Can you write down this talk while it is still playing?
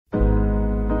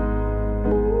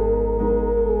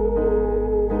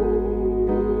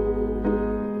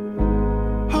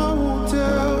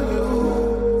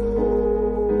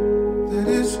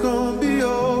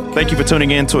Thank you for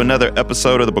tuning in to another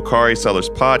episode of the Bakari Sellers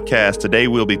Podcast. Today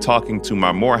we'll be talking to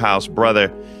my Morehouse brother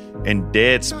and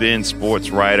Deadspin sports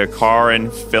writer,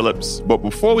 Carron Phillips. But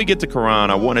before we get to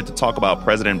Carron, I wanted to talk about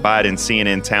President Biden's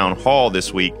CNN town hall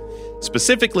this week,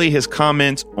 specifically his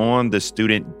comments on the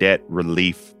student debt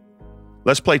relief.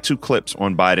 Let's play two clips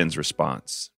on Biden's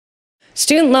response.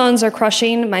 Student loans are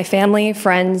crushing my family,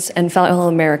 friends, and fellow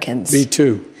Americans. Me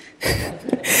too.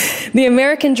 The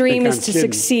American dream is to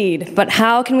succeed, but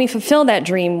how can we fulfill that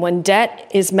dream when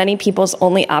debt is many people's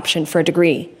only option for a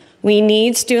degree? We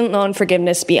need student loan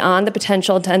forgiveness beyond the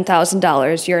potential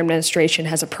 $10,000 your administration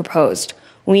has proposed.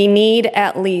 We need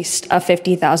at least a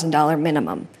 $50,000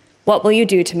 minimum. What will you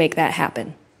do to make that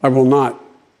happen? I will not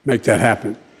make that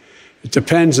happen. It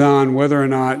depends on whether or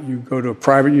not you go to a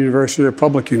private university or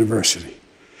public university.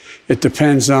 It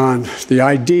depends on the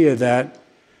idea that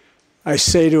I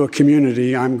say to a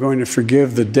community, I'm going to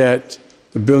forgive the debt,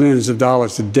 the billions of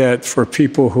dollars of debt for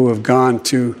people who have gone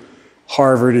to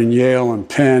Harvard and Yale and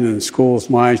Penn and schools.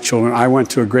 My children, I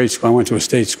went to a great school, I went to a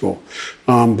state school.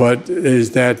 But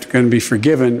is that going to be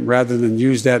forgiven rather than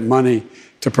use that money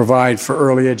to provide for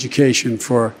early education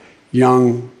for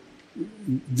young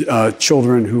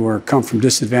children who come from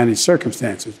disadvantaged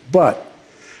circumstances? But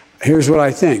here's what I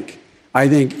think. I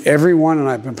think everyone, and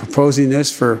I've been proposing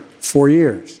this for 4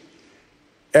 years,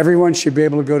 everyone should be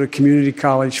able to go to community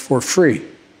college for free.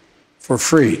 For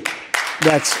free.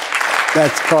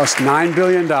 That costs $9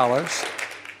 billion,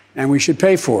 and we should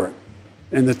pay for it.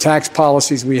 And the tax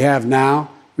policies we have now,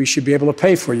 we should be able to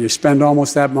pay for it. You spend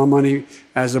almost that money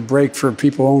as a break for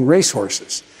people who own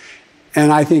racehorses.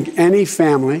 And I think any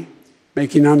family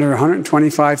making under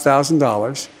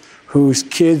 $125,000 whose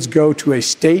kids go to a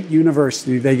state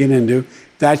university they get into,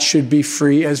 that should be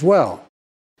free as well.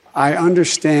 I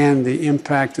understand the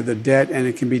impact of the debt, and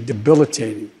it can be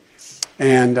debilitating.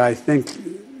 And I think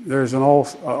there's a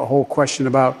whole question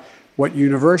about what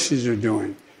universities are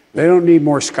doing. They don't need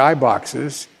more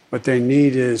skyboxes. What they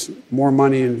need is more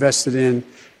money invested in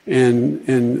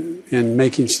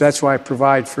making. That's why I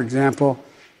provide, for example,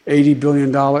 $80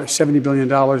 billion, $70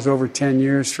 billion over 10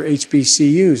 years for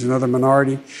HBCUs and other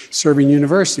minority-serving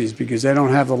universities, because they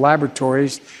don't have the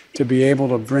laboratories to be able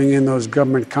to bring in those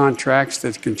government contracts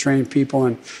that can train people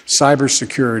in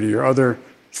cybersecurity or other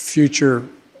future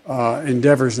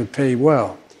endeavors that pay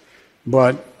well.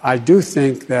 But I do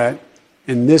think that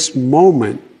in this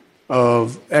moment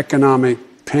of economic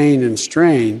pain and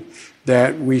strain,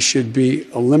 that we should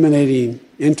be eliminating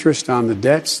interest on the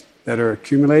debts that are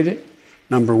accumulated,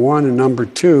 number one. And number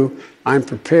two, I'm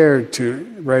prepared to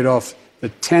write off the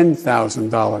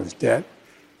 $10,000 debt,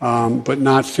 but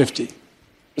not $50,000.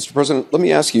 Mr. President, let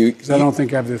me ask you. Because I don't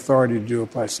think I have the authority to do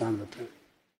it by sign of a pen.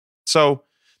 So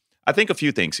I think a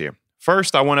few things here.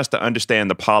 First, I want us to understand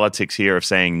the politics here of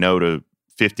saying no to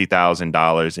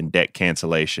 $50,000 in debt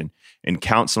cancellation and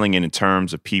counseling in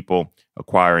terms of people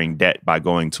acquiring debt by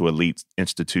going to elite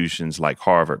institutions like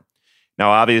Harvard.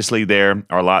 Now, obviously, there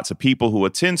are lots of people who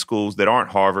attend schools that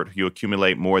aren't Harvard who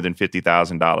accumulate more than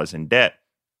 $50,000 in debt.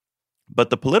 But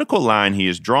the political line he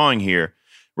is drawing here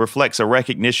reflects a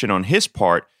recognition on his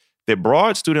part that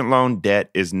broad student loan debt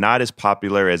is not as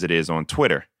popular as it is on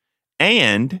Twitter.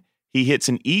 And he hits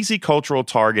an easy cultural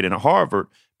target in Harvard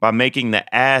by making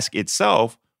the ask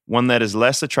itself one that is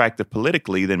less attractive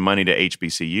politically than money to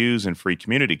HBCUs and free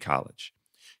community college.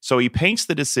 So he paints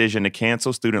the decision to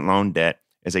cancel student loan debt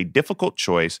as a difficult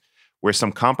choice where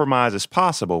some compromise is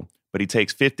possible, but he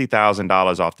takes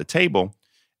 $50,000 off the table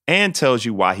and tells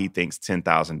you why he thinks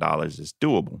 $10,000 is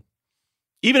doable.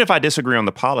 Even if I disagree on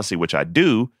the policy, which I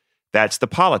do, that's the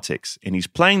politics. And he's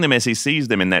playing them as he sees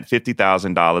them, and that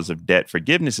 $50,000 of debt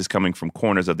forgiveness is coming from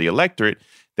corners of the electorate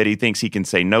that he thinks he can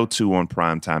say no to on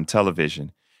primetime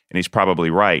television. And he's probably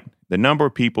right. The number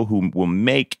of people who will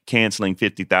make canceling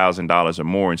 $50,000 or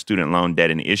more in student loan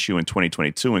debt an issue in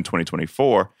 2022 and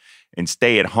 2024 and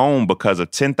stay at home because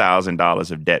of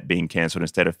 $10,000 of debt being canceled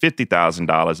instead of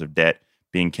 $50,000 of debt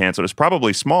being canceled is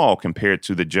probably small compared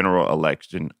to the general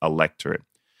election electorate.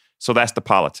 So that's the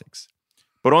politics.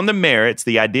 But on the merits,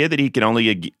 the idea that he can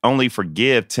only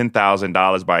forgive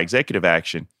 $10,000 by executive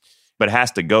action, but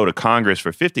has to go to Congress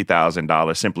for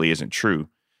 $50,000 simply isn't true.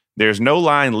 There's no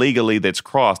line legally that's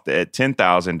crossed at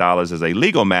 $10,000 as a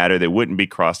legal matter that wouldn't be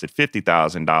crossed at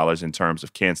 $50,000 in terms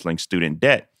of canceling student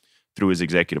debt through his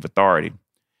executive authority.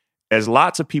 As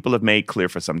lots of people have made clear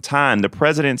for some time, the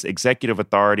president's executive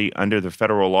authority under the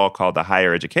federal law called the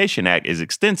Higher Education Act is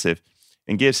extensive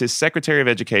and gives his Secretary of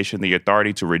Education the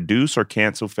authority to reduce or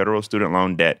cancel federal student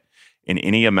loan debt in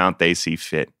any amount they see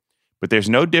fit. But there's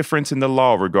no difference in the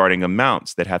law regarding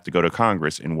amounts that have to go to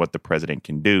Congress and what the president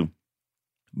can do.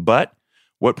 But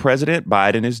what President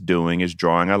Biden is doing is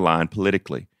drawing a line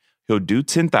politically. He'll do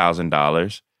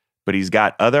 $10,000, but he's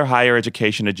got other higher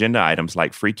education agenda items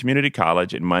like free community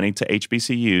college and money to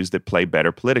HBCUs that play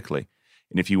better politically.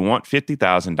 And if you want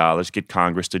 $50,000, get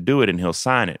Congress to do it and he'll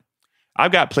sign it.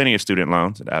 I've got plenty of student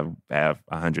loans that I have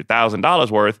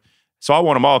 $100,000 worth, so I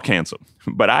want them all canceled.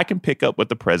 But I can pick up what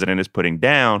the president is putting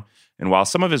down, and while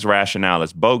some of his rationale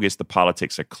is bogus, the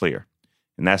politics are clear.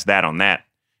 And that's that on that.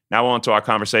 Now on to our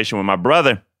conversation with my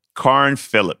brother, Carron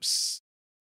Phillips.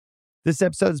 This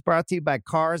episode is brought to you by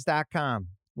Cars.com.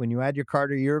 When you add your car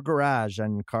to your garage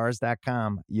on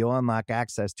Cars.com, you'll unlock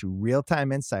access to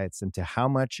real-time insights into how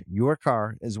much your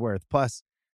car is worth. Plus,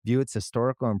 view its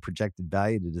historical and projected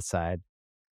value to decide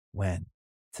when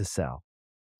to sell.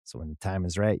 So when the time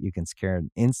is right, you can secure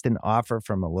an instant offer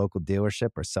from a local dealership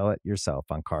or sell it yourself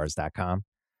on Cars.com.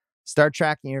 Start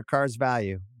tracking your car's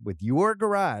value with your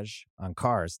garage on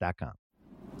Cars.com.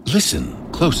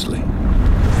 Listen closely.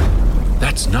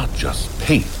 That's not just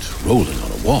paint rolling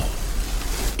on a wall.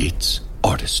 It's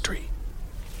artistry.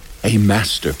 A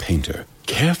master painter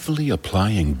carefully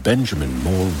applying Benjamin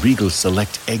Moore Regal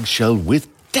Select eggshell with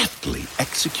deftly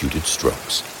executed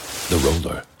strokes. The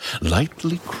roller,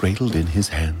 lightly cradled in his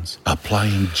hands,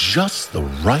 applying just the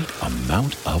right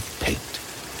amount of paint.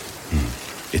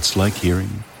 It's like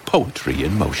hearing poetry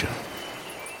in motion.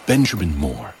 Benjamin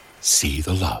Moore, see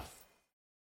the love.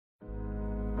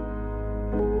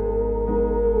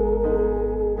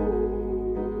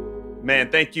 Man,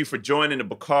 thank you for joining the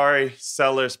Bakari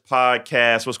Sellers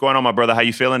podcast. What's going on, my brother? How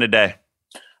you feeling today?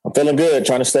 I'm feeling good,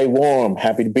 trying to stay warm.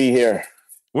 Happy to be here.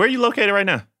 Where are you located right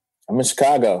now? I'm in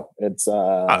Chicago. It's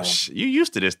you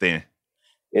used to this then.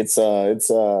 It's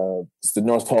the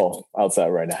North Pole outside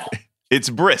right now. It's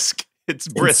brisk. It's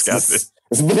brisk out there.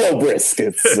 It's below brisk.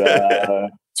 It's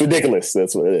ridiculous.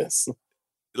 That's what it is.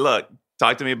 Look,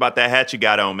 talk to me about that hat you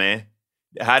got on, man.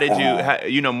 How did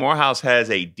you, Morehouse has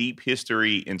a deep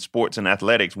history in sports and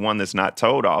athletics, one that's not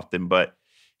told often, but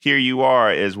here you are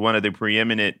as one of the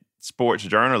preeminent sports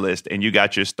journalists, and you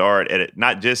got your start at it,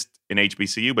 not just in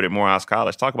HBCU, but at Morehouse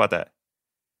College. Talk about that.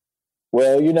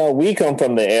 Well, we come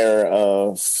from the era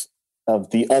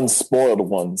of the unspoiled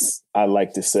ones, I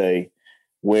like to say,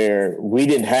 where we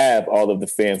didn't have all of the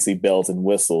fancy bells and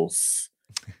whistles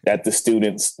that the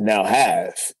students now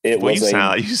have. You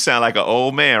sound like an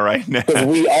old man right now. Because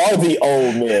we are the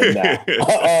old men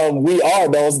now. We are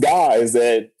those guys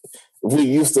that we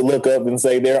used to look up and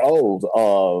say they're old.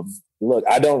 Look,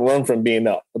 I don't run from being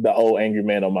the old angry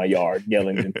man on my yard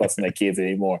yelling and fussing at kids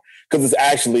anymore, because it's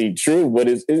actually true. But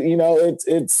it's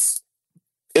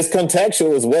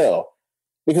contextual as well.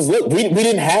 Because look, we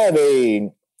didn't have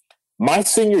my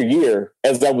senior year,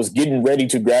 as I was getting ready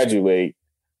to graduate,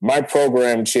 my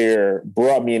program chair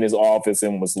brought me in his office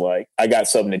and was like, I got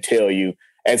something to tell you,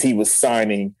 as he was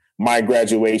signing my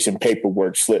graduation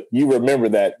paperwork slip. You remember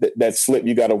that slip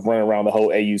you got to run around the whole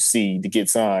AUC to get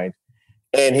signed.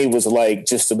 And he was like,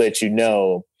 just to let you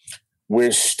know,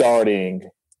 we're starting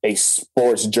a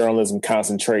sports journalism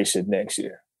concentration next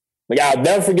year. Like, I'll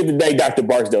never forget the day Dr.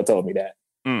 Barksdale told me that.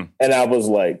 And I was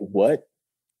like, what?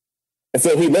 And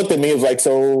so he looked at me and was like,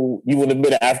 so you wouldn't have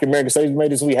been an African-American studies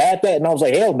major so we had that? And I was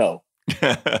like, hell no.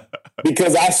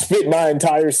 Because I spent my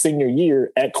entire senior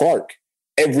year at Clark.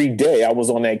 Every day I was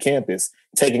on that campus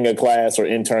taking a class or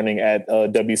interning at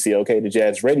WCLK, the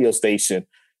jazz radio station,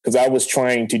 because I was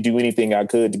trying to do anything I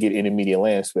could to get into media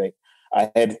landscape.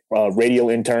 I had radio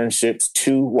internships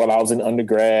too while I was in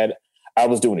undergrad. I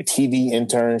was doing a TV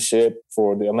internship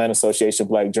for the Atlanta Association of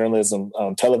Black Journalism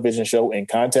television show In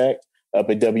Contact up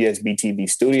at WSB TV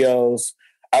Studios.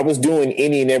 I was doing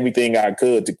any and everything I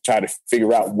could to try to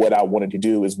figure out what I wanted to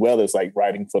do, as well as like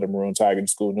writing for the Maroon Tiger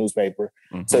school newspaper.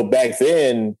 Mm-hmm. So back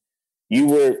then, you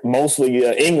were mostly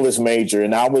an English major,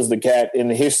 and I was the cat in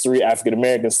the history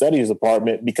African-American studies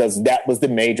department, because that was the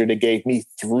major that gave me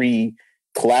 3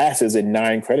 classes and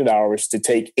 9 credit hours to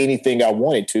take anything I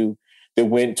wanted to that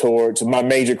went towards my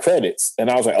major credits. And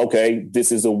I was like, okay,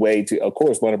 this is a way to, of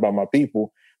course, learn about my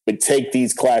people, but take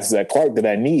these classes at Clark that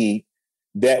I need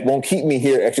that won't keep me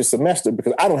here extra semester,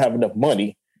 because I don't have enough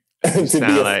money to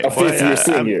be a fifth-year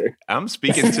senior. I'm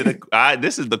speaking to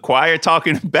this is the choir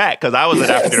talking back, because I was an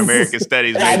African-American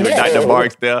studies major with Dr.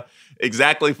 Barksdale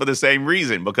exactly for the same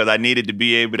reason, because I needed to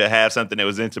be able to have something that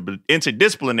was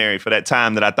interdisciplinary for that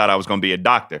time that I thought I was going to be a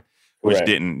doctor, which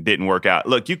didn't work out.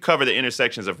 Look, you cover the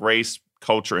intersections of race,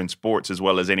 culture, and sports as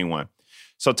well as anyone.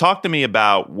 So talk to me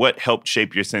about what helped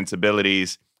shape your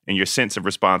sensibilities and your sense of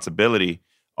responsibility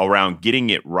around getting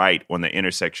it right on the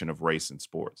intersection of race and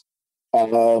sports.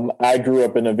 I grew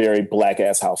up in a very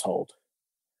Black-ass household.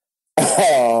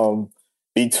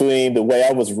 between the way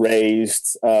I was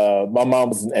raised. My mom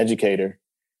was an educator.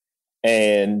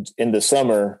 And in the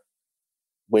summer,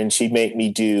 when she made me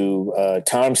do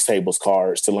times tables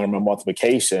cards to learn my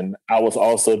multiplication, I was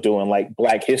also doing like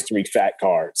Black History fact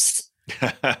cards.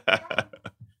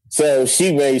 So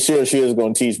she made sure she was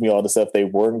going to teach me all the stuff they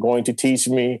weren't going to teach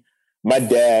me. My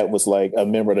dad was like a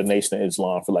member of the Nation of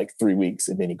Islam for like 3 weeks,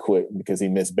 and then he quit because he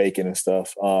missed bacon and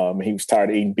stuff. He was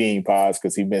tired of eating bean pies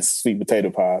because he missed sweet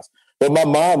potato pies. But my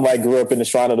mom like grew up in the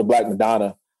Shrine of the Black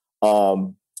Madonna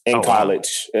in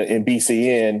college in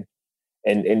BCN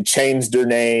and changed her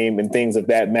name and things of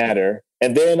that matter.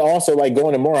 And then also like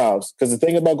going to Morehouse, because the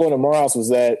thing about going to Morehouse was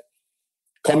that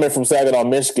coming from Saginaw,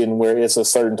 Michigan, where it's a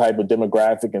certain type of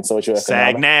demographic and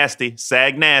socioeconomic.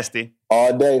 Sag nasty.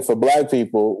 All day for Black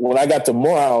people. When I got to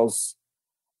Morehouse,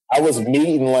 I was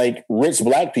meeting like rich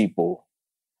Black people.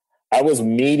 I was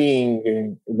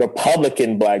meeting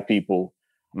Republican Black people.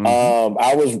 Mm-hmm.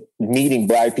 I was meeting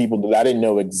Black people that I didn't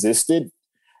know existed.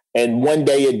 And one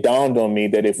day it dawned on me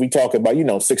that if we talk about,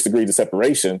 6 degrees of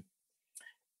separation,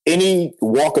 any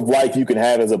walk of life you can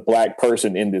have as a Black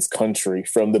person in this country,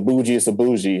 from the bougiest of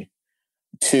bougie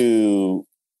to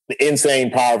the insane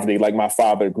poverty like my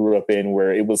father grew up in,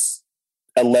 where it was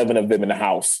 11 of them in the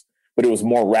house, but it was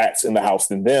more rats in the house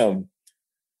than them.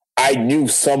 I knew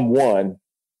someone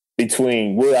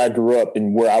between where I grew up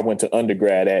and where I went to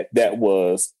undergrad at that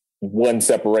was one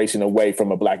separation away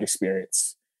from a Black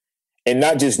experience. And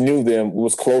not just knew them,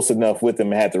 was close enough with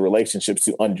them and had the relationships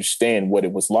to understand what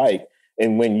it was like.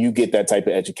 And when you get that type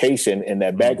of education and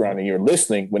that background and you're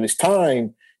listening, when it's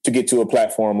time to get to a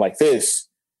platform like this,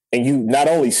 and you not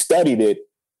only studied it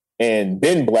and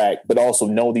been Black, but also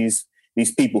know these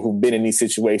people who've been in these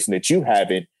situations that you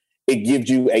haven't, it gives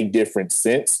you a different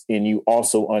sense. And you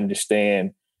also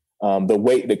understand the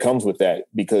weight that comes with that,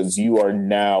 because you're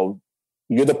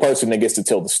the person that gets to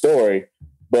tell the story.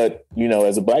 But,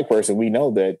 as a Black person, we know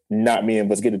that not many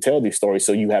of us get to tell these stories.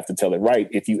 So you have to tell it right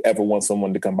if you ever want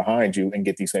someone to come behind you and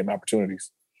get these same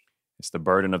opportunities. It's the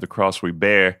burden of the cross we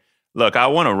bear. Look, I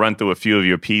want to run through a few of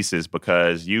your pieces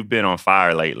because you've been on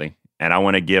fire lately. And I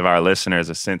want to give our listeners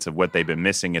a sense of what they've been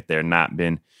missing if they're not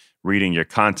been reading your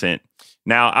content.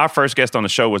 Now, our first guest on the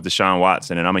show was Deshaun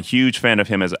Watson, and I'm a huge fan of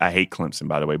him I hate Clemson,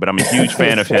 by the way, but I'm a huge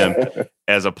fan of him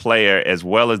as a player, as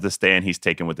well as the stand he's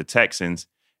taken with the Texans.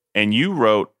 And you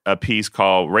wrote a piece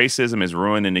called Racism is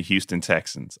Ruining the Houston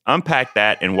Texans. Unpack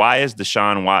that, and why is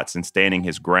Deshaun Watson standing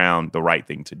his ground the right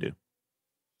thing to do?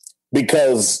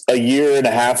 Because a year and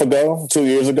a half ago, 2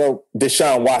 years ago,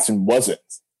 Deshaun Watson wasn't.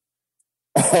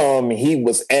 He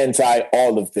was anti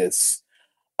all of this.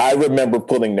 I remember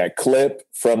pulling that clip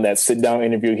from that sit-down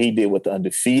interview he did with the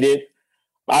Undefeated.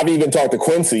 I've even talked to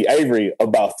Quincy Avery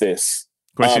about this.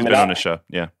 Quincy's been on the show,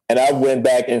 yeah. And I went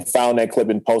back and found that clip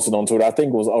and posted on Twitter. I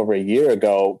think it was over a year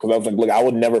ago, because I was like, look, I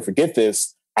would never forget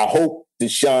this. I hope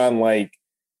Deshaun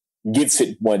gets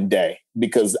it one day,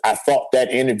 because I thought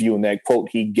that interview and that quote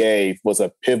he gave was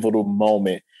a pivotal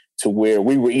moment to where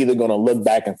we were either going to look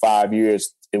back in 5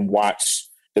 years and watch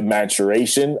the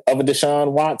maturation of a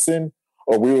Deshaun Watson,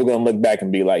 or we were going to look back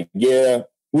and be like, yeah,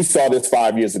 we saw this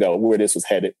 5 years ago, where this was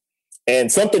headed.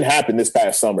 And something happened this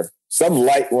past summer. Some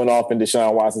light went off in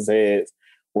Deshaun Watson's head,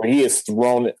 where he has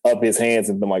thrown up his hands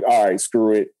and been like, all right,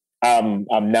 screw it. I'm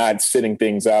not sitting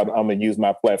things out. I'm going to use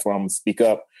my platform. I'm going to speak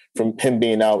up. From him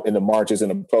being out in the marches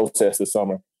and the protests this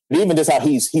summer. And even just how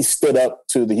he stood up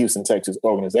to the Houston Texans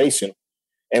organization,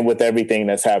 and with everything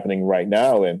that's happening right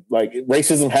now. And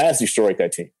racism has destroyed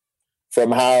that team,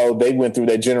 from how they went through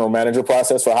their general manager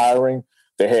process for hiring,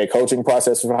 their head coaching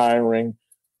process for hiring,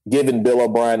 giving Bill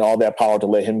O'Brien all that power to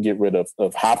let him get rid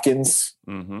of Hopkins.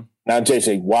 Mm-hmm. Now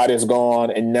J.J. Watt is gone,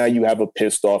 and now you have a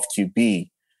pissed off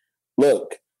QB.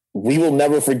 Look, we will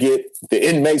never forget the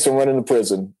inmates from running the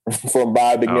prison from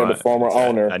Bob McNair, the former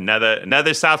owner.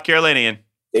 Another South Carolinian.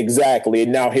 Exactly.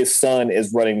 And now his son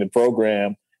is running the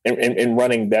program and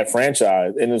running that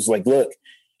franchise. And it's like, look,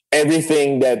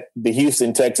 everything that the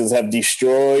Houston Texans have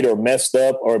destroyed or messed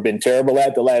up or been terrible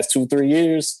at the last 2-3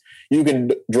 years, you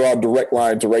can draw a direct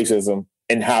line to racism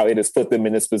and how it has put them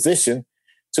in this position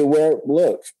to where,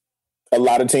 look, a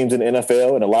lot of teams in the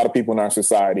NFL and a lot of people in our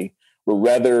society would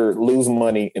rather lose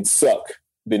money and suck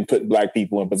than put Black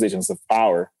people in positions of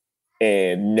power.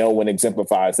 And no one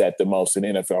exemplifies that the most in the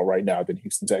NFL right now than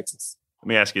Houston Texans. Let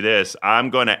me ask you this.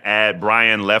 I'm going to add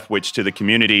Brian Leftwich to the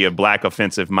community of Black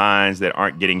offensive minds that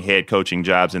aren't getting head coaching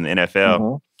jobs in the NFL.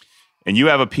 Mm-hmm. And you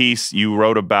have a piece you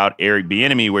wrote about Eric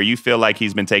Bieniemy where you feel like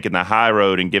he's been taking the high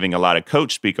road and giving a lot of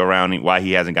coach speak around why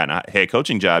he hasn't gotten a head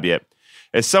coaching job yet.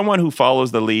 As someone who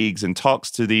follows the leagues and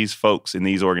talks to these folks in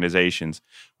these organizations,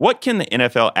 what can the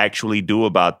NFL actually do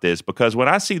about this? Because when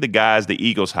I see the guys the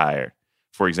Eagles hire,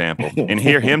 for example, and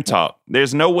hear him talk,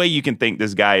 there's no way you can think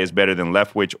this guy is better than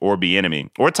Leftwich or Bieniemy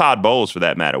or Todd Bowles for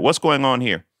that matter. What's going on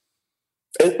here?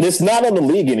 It's not on the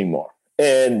league anymore.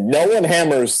 And no one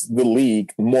hammers the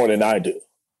league more than I do.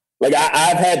 Like,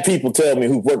 I've had people tell me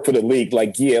who've worked for the league,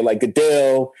 like, yeah, like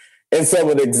Goodell and some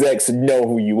of the execs know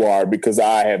who you are because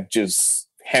I have just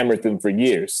hammered them for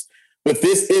years. But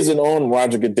this isn't on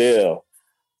Roger Goodell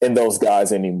and those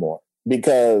guys anymore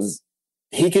because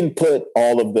he can put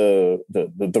all of the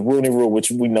Rooney Rule,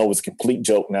 which we know is a complete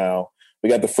joke now. We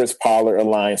got the Fritz Pollard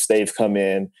Alliance. They've come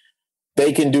in.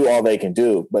 They can do all they can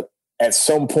do. But at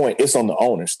some point, it's on the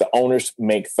owners. The owners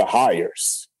make the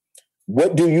hires.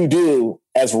 What do you do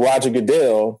as Roger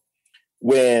Goodell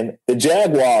when the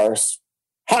Jaguars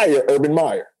hire Urban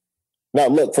Meyer? Now,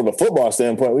 look, from a football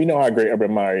standpoint, we know how great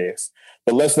Urban Meyer is.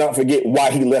 But let's not forget why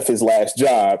he left his last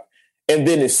job. And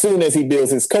then as soon as he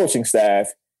builds his coaching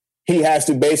staff, he has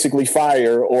to basically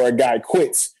fire, or a guy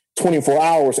quits 24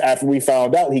 hours after we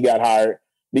found out he got hired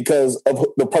because of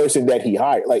the person that he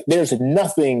hired. Like, there's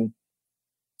nothing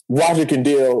Roger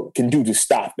Goodell can do to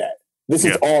stop that. This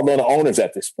is all on the owners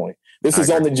at this point. This is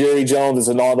on the Jerry Joneses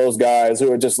and all those guys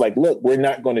who are just like, look, we're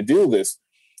not going to do this.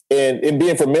 And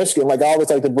being from Michigan, like, I always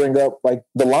like to bring up, like,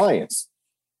 the Lions.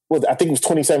 Well, I think it was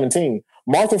 2017.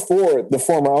 Martha Ford, the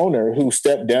former owner who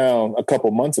stepped down a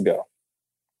couple months ago,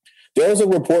 there was a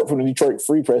report from the Detroit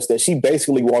Free Press that she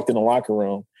basically walked in the locker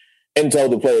room and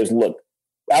told the players, look,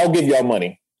 I'll give y'all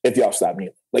money if y'all stop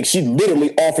kneeling. Like, she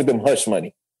literally offered them hush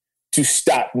money to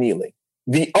stop kneeling.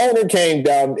 The owner came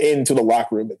down into the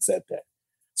locker room and said that.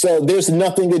 So there's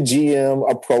nothing a GM,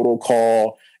 a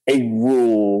protocol, a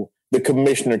rule the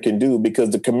commissioner can do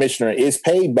because the commissioner is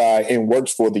paid by and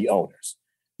works for the owners.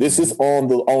 This is on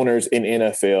the owners in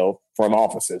NFL front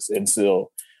offices. And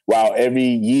so while every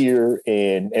year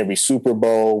and every Super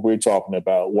Bowl we're talking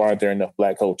about why aren't there enough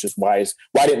black coaches? Why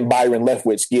didn't Byron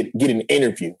Leftwich get an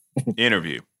interview?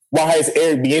 Why has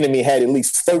Eric Bieniemy had at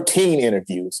least 13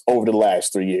 interviews over the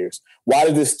last 3 years? Why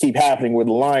does this keep happening where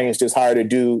the Lions just hired a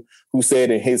dude who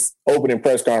said in his opening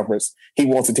press conference he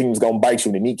wants a team that's going to bite you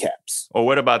in the kneecaps? Or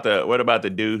what about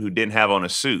the dude who didn't have on a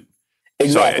suit?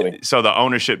 Exactly. So the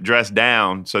ownership dressed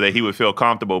down so that he would feel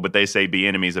comfortable, but they say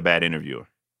Bieniemy's a bad interviewer.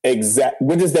 Exactly.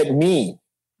 What does that mean?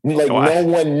 Like, no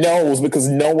one knows because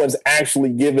no one's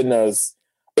actually given us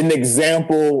an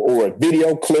example or a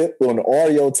video clip or an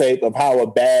audio tape of how a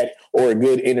bad or a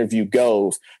good interview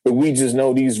goes. But we just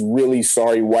know these really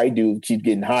sorry white dudes keep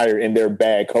getting hired and they're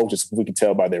bad coaches. We can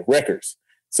tell by their records.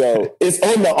 So it's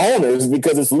on the owners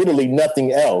because it's literally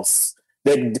nothing else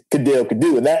that Goodell could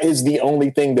do. And that is the only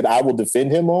thing that I will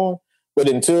defend him on. But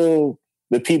until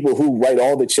the people who write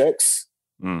all the checks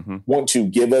want to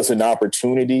give us an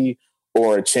opportunity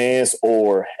or a chance,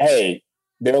 or, hey,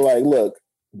 they're like, look,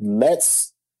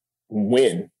 let's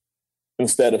win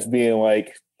instead of being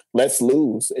like, let's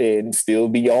lose and still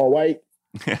be all white.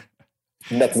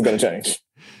 Nothing's going to change.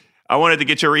 I wanted to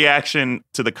get your reaction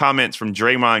to the comments from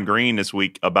Draymond Green this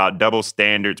week about double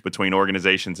standards between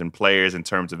organizations and players in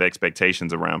terms of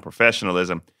expectations around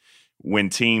professionalism when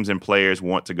teams and players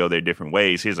want to go their different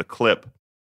ways. Here's a clip.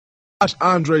 Watch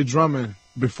Andre Drummond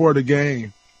before the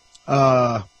game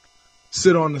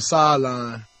sit on the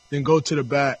sideline, then go to the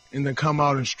back, and then come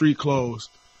out in street clothes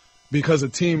because a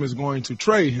team is going to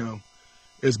trade him.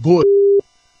 It's bullshit.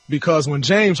 Because when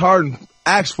James Harden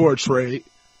asked for a trade,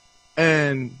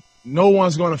 and no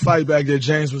one's going to fight back that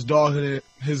James was dogging it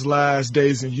his last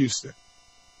days in Houston.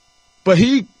 But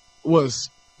he was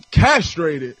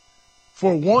castrated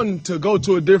for wanting to go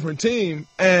to a different team,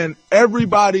 and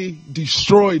everybody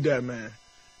destroyed that man.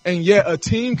 And yet a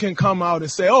team can come out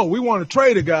and say, oh, we want to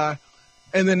trade a guy,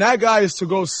 and then that guy is to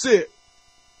go sit.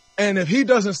 And if he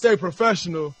doesn't stay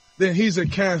professional, then he's a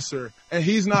cancer, and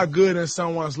he's not good in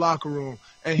someone's locker room,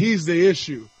 and he's the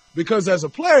issue. Because as a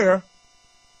player,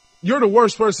 you're the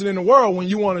worst person in the world when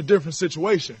you want a different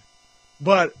situation.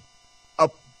 But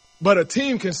a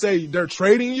team can say they're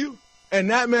trading you, and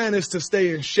that man is to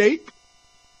stay in shape.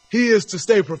 He is to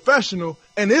stay professional,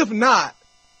 and if not,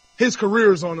 his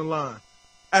career is on the line.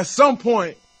 At some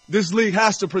point, this league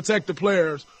has to protect the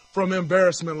players from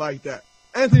embarrassment like that.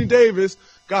 Anthony Davis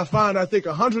got fined, I think,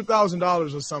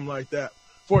 $100,000 or something like that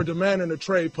for demanding a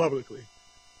trade publicly.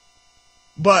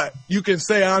 But you can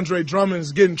say Andre Drummond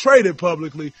is getting traded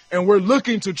publicly, and we're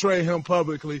looking to trade him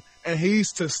publicly, and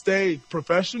he's to stay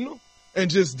professional and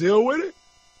just deal with it.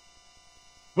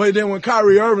 But then when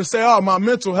Kyrie Irving say, oh, my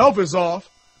mental health is off,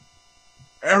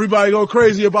 everybody go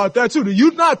crazy about that too. Do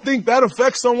you not think that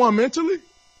affects someone mentally?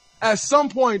 At some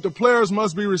point, the players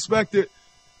must be respected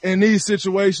in these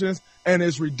situations, and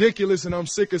it's ridiculous, and I'm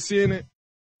sick of seeing it.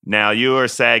 Now, you're a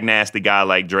sag nasty guy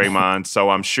like Draymond,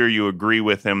 so I'm sure you agree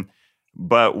with him.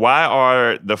 But why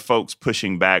are the folks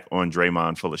pushing back on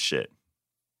Draymond full of shit?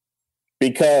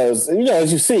 Because,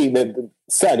 as you see, that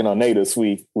sagging on natives,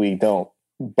 we don't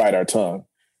bite our tongue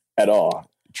at all.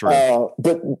 True.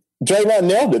 But Draymond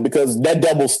nailed it because that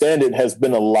double standard has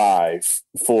been alive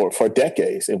for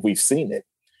decades, and we've seen it.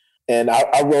 And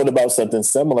I wrote about something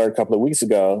similar a couple of weeks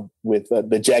ago with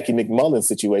the Jackie McMullen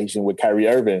situation with Kyrie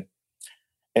Irving.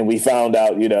 And we found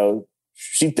out,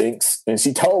 she thinks, and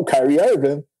she told Kyrie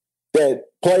Irving that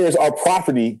players are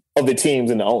property of the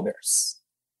teams and the owners.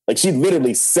 Like, she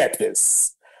literally said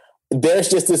this. There's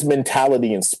just this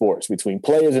mentality in sports between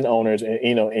players and owners.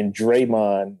 And, and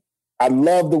Draymond, I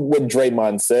love what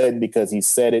Draymond said because he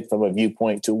said it from a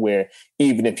viewpoint to where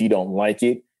even if you don't like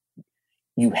it,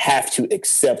 you have to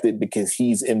accept it because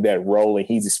he's in that role and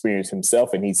he's experienced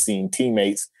himself and he's seen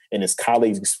teammates and his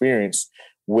colleagues experience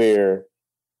where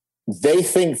they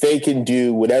think they can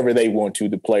do whatever they want to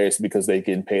the players because they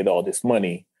get paid all this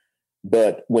money.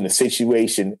 But when the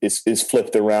situation is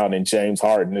flipped around and James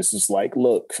Harden is just like,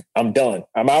 look, I'm done.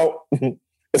 I'm out.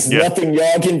 There's nothing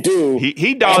y'all can do.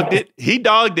 He dogged it. He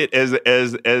dogged it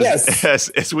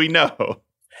as we know.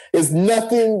 There's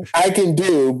nothing I can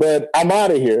do, but I'm out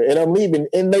of here and I'm leaving.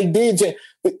 And they did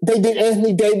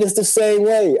Anthony Davis the same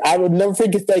way. I would never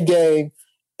forget that game.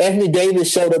 Anthony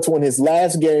Davis showed up to one of his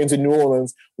last games in New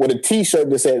Orleans with a T-shirt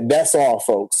that said, "That's all,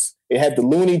 folks." It had the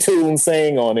Looney Tunes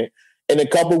saying on it. And a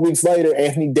couple of weeks later,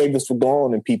 Anthony Davis was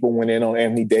gone and people went in on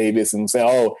Anthony Davis and said,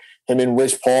 oh, him and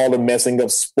Rich Paul are messing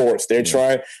up sports. They're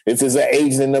trying, this is an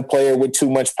agent and a player with too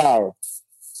much power.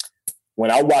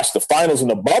 When I watched the finals in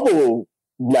the bubble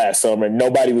last summer,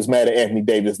 nobody was mad at Anthony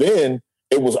Davis then.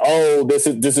 It was,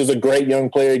 this is a great young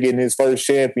player getting his first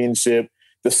championship.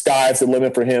 The sky's the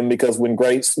limit for him because when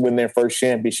greats win their first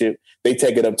championship, they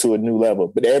take it up to a new level.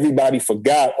 But everybody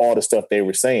forgot all the stuff they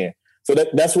were saying. So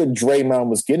that's what Draymond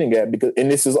was getting at,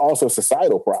 and this is also a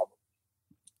societal problem.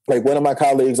 Like one of my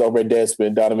colleagues over at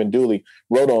Deadspin, Donovan Dooley,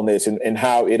 wrote on this and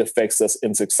how it affects us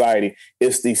in society.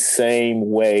 It's the same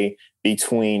way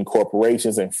between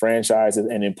corporations and franchises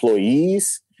and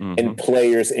employees and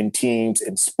players and teams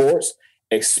in sports,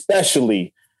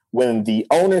 especially when the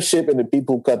ownership and the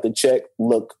people who cut the check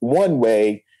look one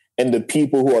way and the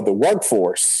people who are the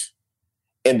workforce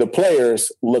and the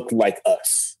players look like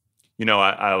us.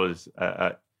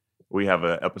 We have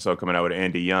an episode coming out with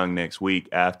Andy Young next week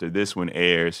after this one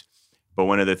airs. But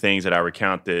one of the things that I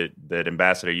recounted that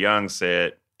Ambassador Young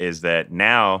said is that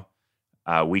now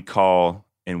we call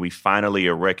and we finally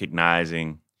are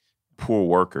recognizing poor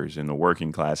workers and the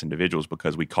working class individuals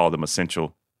because we call them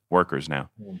essential workers now.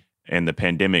 And the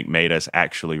pandemic made us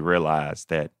actually realize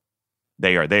that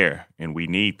they are there and we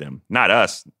need them. Not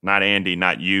us, not Andy,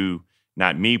 not you,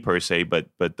 not me per se, but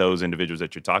those individuals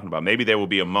that you're talking about. Maybe there will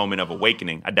be a moment of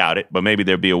awakening. I doubt it, but maybe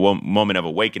there'll be a moment of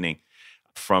awakening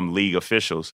from league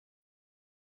officials.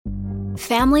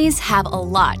 Families have a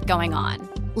lot going on.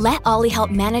 Let Ollie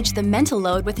help manage the mental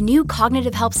load with new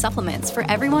cognitive help supplements for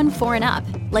everyone 4 and up,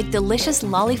 like delicious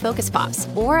Lolly Focus Pops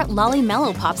or Lolly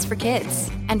Mellow Pops for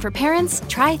kids. And for parents,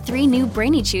 try 3 new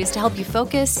Brainy Chews to help you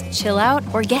focus, chill out,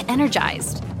 or get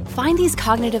energized. Find these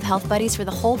cognitive health buddies for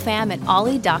the whole fam at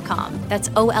ollie.com. That's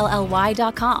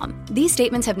OLLY.com. These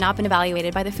statements have not been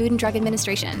evaluated by the Food and Drug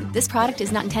Administration. This product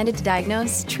is not intended to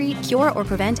diagnose, treat, cure, or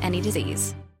prevent any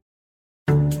disease.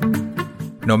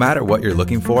 No matter what you're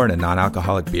looking for in a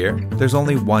non-alcoholic beer, there's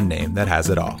only one name that has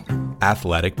it all.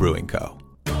 Athletic Brewing Co.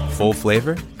 Full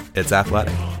flavor? It's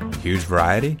athletic. Huge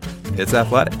variety? It's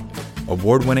athletic.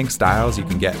 Award-winning styles you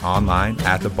can get online,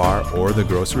 at the bar, or the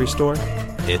grocery store?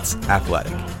 It's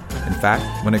athletic. In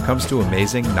fact, when it comes to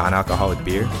amazing non-alcoholic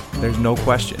beer, there's no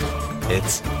question.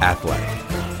 It's athletic.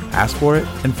 Ask for it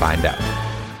and find out.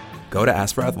 Go to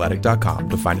askforathletic.com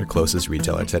to find your closest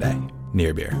retailer today.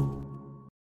 Near Beer.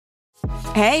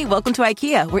 Hey, welcome to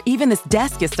IKEA, where even this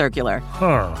desk is circular.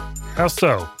 Huh. How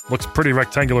so? Looks pretty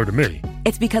rectangular to me.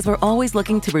 It's because we're always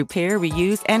looking to repair,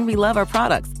 reuse, and relove our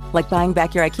products, like buying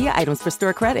back your IKEA items for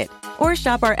store credit. Or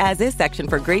shop our as-is section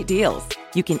for great deals.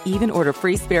 You can even order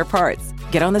free spare parts.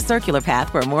 Get on the circular path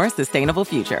for a more sustainable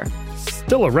future.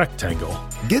 Still a rectangle.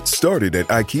 Get started at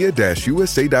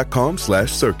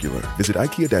IKEA-USA.com/circular. Visit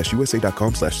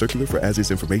IKEA-USA.com/circular for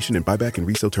as-is information and buyback and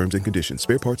resale terms and conditions.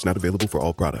 Spare parts not available for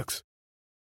all products.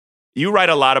 You write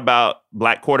a lot about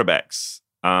black quarterbacks.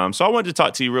 So I wanted to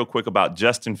talk to you real quick about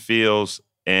Justin Fields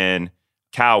and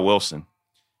Kyle Wilson.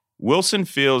 Wilson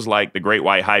feels like the great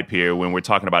white hype here when we're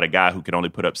talking about a guy who could only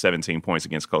put up 17 points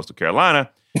against Coastal Carolina.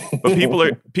 But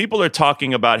people are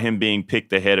talking about him being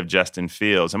picked ahead of Justin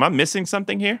Fields. Am I missing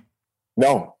something here?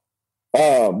 No.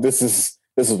 This is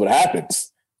what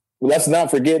happens. Let's not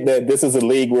forget that this is a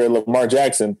league where Lamar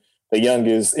Jackson, the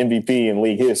youngest MVP in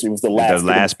league history, was the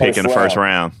last pick in the first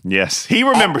round. Yes, he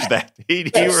remembers that.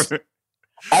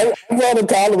 I wrote a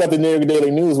column at the New York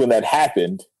Daily News when that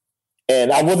happened,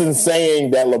 and I wasn't saying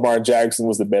that Lamar Jackson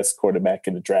was the best quarterback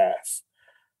in the draft.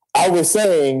 I was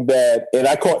saying that, and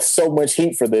I caught so much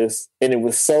heat for this, and it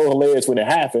was so hilarious when it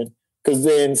happened, because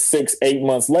then 6-8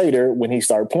 months later, when he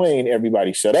started playing,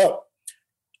 everybody shut up.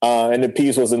 And the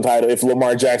piece was entitled, "If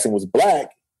Lamar Jackson was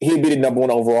black, he'd be the number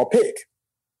 1 overall pick."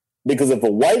 Because if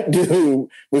a white dude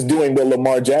was doing what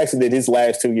Lamar Jackson did his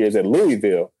last 2 years at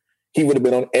Louisville, he would have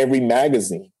been on every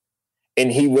magazine,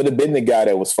 and he would have been the guy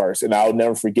that was first. And I'll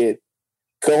never forget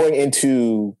going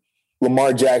into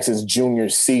Lamar Jackson's junior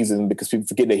season, because people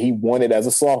forget that he won it as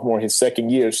a sophomore his second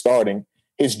year starting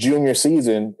his junior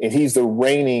season, and he's the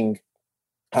reigning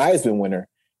Heisman winner.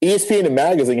 ESPN and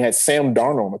magazine had Sam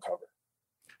Darnold on the cover.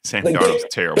 Sam Darnold's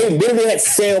terrible. They literally had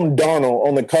Sam Darnold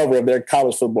on the cover of their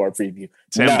college football preview.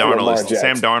 Sam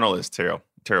Darnold is terrible.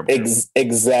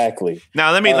 Exactly.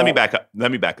 Now let me back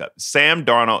up. Sam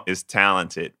Darnold is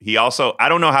talented. He also, I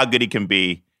don't know how good he can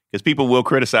be, because people will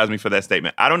criticize me for that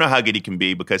statement. I don't know how good he can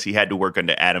be because he had to work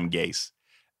under Adam Gase,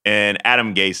 and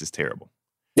Adam Gase is terrible.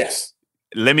 Yes.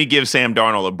 Let me give Sam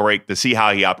Darnold a break to see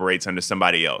how he operates under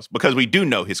somebody else, because we do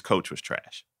know his coach was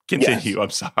trash. Continue.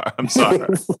 Yes. I'm sorry.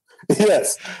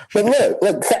 Yes. But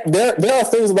look, there are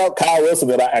things about Kyle Wilson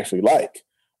that I actually like.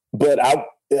 But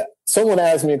someone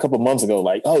asked me a couple months ago,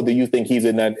 like, "Oh, do you think he's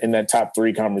in that top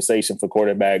 3 conversation for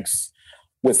quarterbacks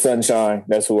with Sunshine?"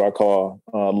 That's who I call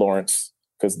Lawrence,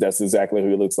 because that's exactly who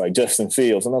he looks like, Justin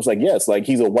Fields. And I was like, yes, like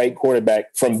he's a white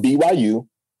quarterback from BYU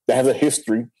that has a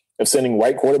history of sending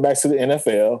white quarterbacks to the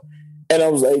NFL. And I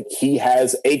was like, he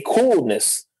has a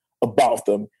coolness about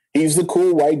them. He's the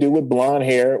cool white dude with blonde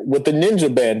hair with the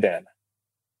ninja bandana.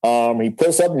 He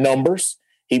puts up numbers.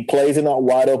 He plays in a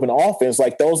wide open offense.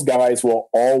 Like, those guys will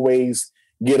always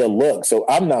get a look. So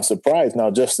I'm not surprised.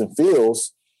 Now, Justin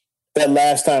Fields, that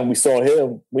last time we saw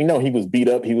him, we know he was beat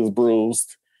up. He was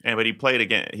bruised. Yeah, but he played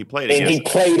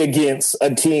against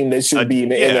a team that should be in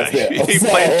the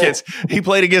NFL. He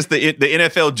played against the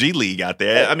NFL G League out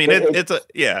there. I mean, it's a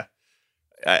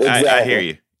exactly. I hear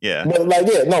you. Yeah, but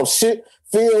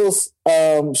Fields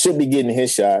should be getting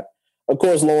his shot. Of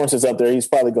course, Lawrence is up there. He's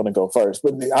probably going to go first,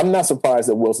 but I'm not surprised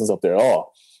that Wilson's up there at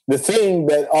all. The thing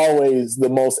that always the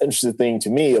most interesting thing to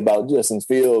me about Justin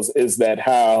Fields is that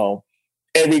how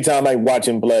every time I watch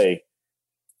him play,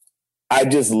 I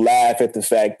just laugh at the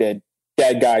fact that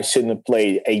guy shouldn't have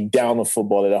played a down of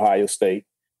football at Ohio State.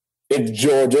 If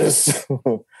Georgia's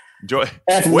what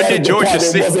did Georgia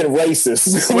see? Wasn't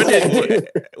racist.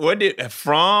 What did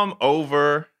Fromm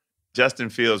over Justin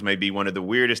Fields may be one of the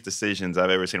weirdest decisions I've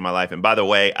ever seen in my life. And by the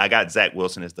way, I got Zach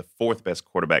Wilson as the 4th best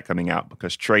quarterback coming out,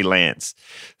 because Trey Lance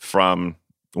from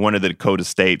one of the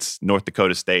North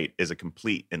Dakota State, is a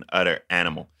complete and utter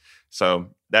animal.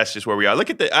 So that's just where we are. Look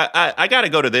at I got to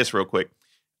go to this real quick.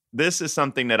 This is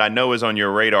something that I know is on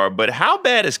your radar, but how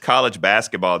bad is college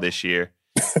basketball this year?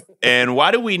 And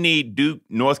why do we need Duke,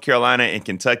 North Carolina, and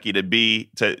Kentucky to be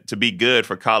good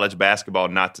for college basketball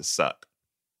not to suck?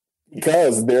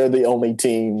 Because they're the only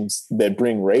teams that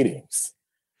bring ratings.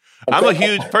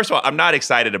 First of all, I'm not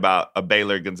excited about a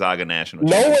Baylor-Gonzaga national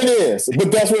championship. No one is,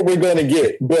 but that's what we're going to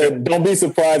get. But don't be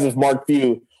surprised if Mark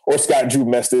Few or Scott Drew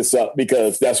mess this up,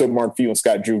 because that's what Mark Few and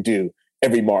Scott Drew do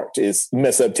every March, is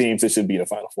mess up teams that should be in the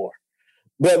Final Four.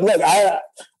 But look,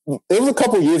 it was a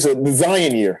couple of years of the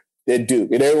Zion year at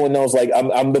Duke, and everyone knows, like,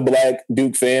 I'm the black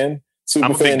Duke fan.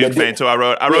 I'm a big Duke fan too. I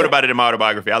wrote about it in my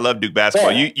autobiography. I love Duke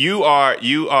basketball.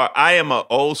 Yeah. I am an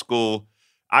old school.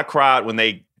 I cried when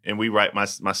we write, my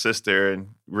sister and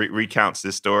recounts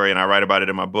this story, and I write about it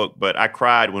in my book. But I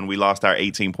cried when we lost our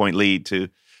 18-point lead to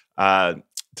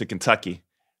Kentucky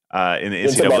in the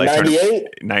NCAA tournament.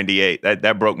 98.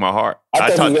 That broke my heart.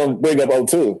 I thought you were going to bring up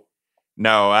 02.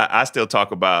 No, I still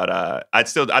talk about. I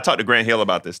talked to Grant Hill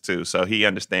about this too, so he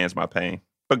understands my pain.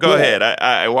 But go ahead.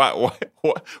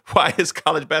 Why is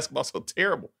college basketball so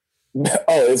terrible?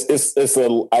 Oh, it's a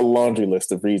laundry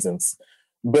list of reasons.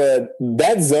 But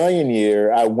that Zion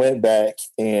year, I went back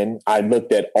and I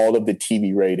looked at all of the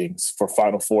TV ratings for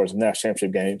Final Fours and national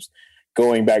championship games,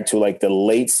 going back to like the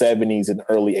late 70s and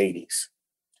early 80s.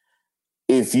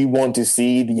 If you want to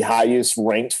see the highest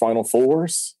ranked Final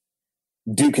Fours,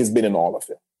 Duke has been in all of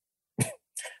them.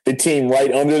 The team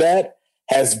right under that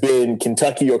has been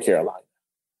Kentucky or Carolina.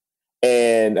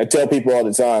 And I tell people all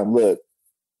the time, look,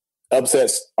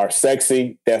 upsets are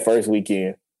sexy that first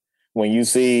weekend. When you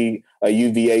see a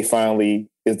UVA finally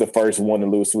is the first one to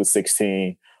lose to a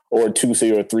 16 or a 2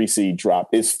 seed or a 3 seed drop,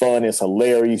 it's fun. It's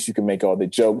hilarious. You can make all the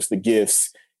jokes, the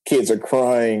gifts. Kids are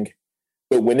crying.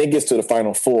 But when it gets to the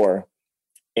Final Four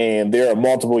and there are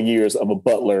multiple years of a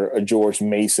Butler, a George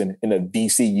Mason, and a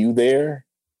VCU there,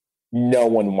 no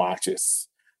one watches.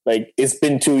 Like, it's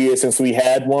been 2 years since we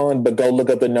had one, but go look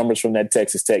up the numbers from that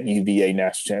Texas Tech UVA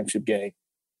national championship game.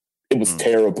 It was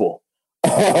terrible.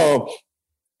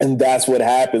 And that's what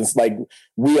happens. Like,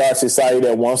 we are a society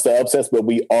that wants the upsets, but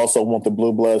we also want the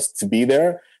blue bloods to be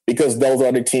there because those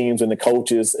are the teams and the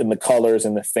coaches and the colors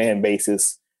and the fan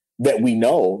bases that we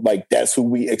know. Like, that's who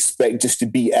we expect just to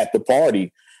be at the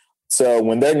party. So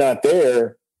when they're not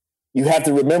there, you have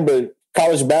to remember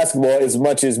college basketball, as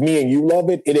much as me and you love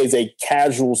it, it is a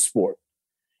casual sport.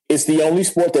 It's the only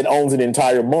sport that owns an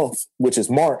entire month, which is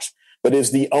March. But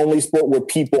it's the only sport where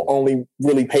people only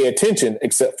really pay attention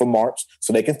except for March.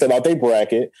 So they can fill out their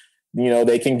bracket. You know,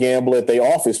 they can gamble at their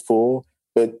office pool.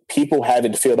 But people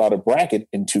haven't filled out a bracket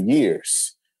in 2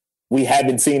 years. We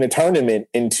haven't seen a tournament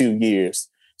in 2 years.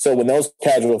 So when those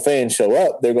casual fans show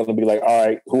up, they're going to be like, all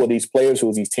right, who are these players? Who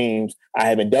are these teams? I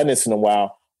haven't done this in a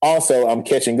while. Also, I'm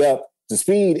catching up to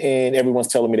speed, and everyone's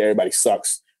telling me that everybody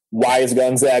sucks. Why is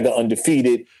Gonzaga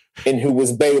undefeated? And who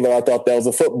was Baylor? I thought that was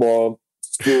a football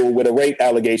school with a rape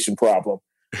allegation problem.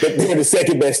 But they're the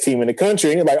second best team in the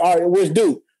country. And you're like, all right, where's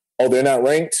Duke? Oh, they're not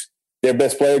ranked. Their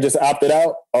best player just opted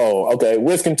out. Oh, okay.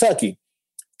 Where's Kentucky?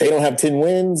 They don't have 10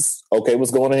 wins. Okay,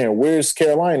 what's going on here? Where's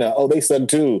Carolina? Oh, they suck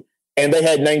too. And they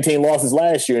had 19 losses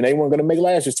last year, and they weren't going to make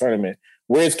last year's tournament.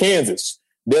 Where's Kansas?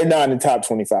 They're not in the top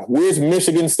 25. Where's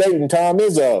Michigan State and Tom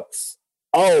Izzo?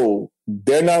 Oh,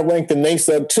 they're not ranked and they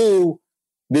suck too.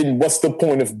 Then what's the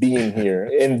point of being here?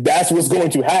 And that's what's going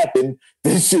to happen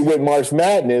this year with March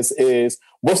Madness is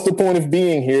what's the point of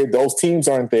being here? Those teams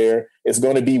aren't there. It's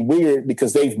going to be weird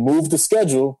because they've moved the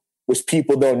schedule, which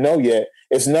people don't know yet.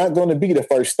 It's not going to be the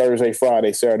first Thursday,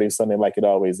 Friday, Saturday, Sunday like it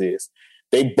always is.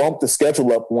 They bumped the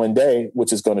schedule up one day,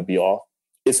 which is going to be off.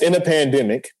 It's in a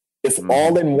pandemic. It's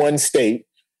all in one state.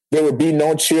 There would be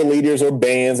no cheerleaders or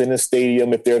bands in the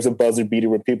stadium if there's a buzzer beater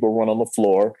where people run on the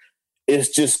floor. It's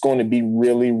just going to be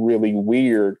really, really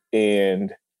weird.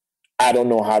 And I don't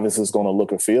know how this is going to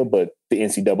look or feel, but the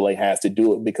NCAA has to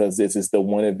do it because this is the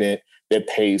one event that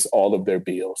pays all of their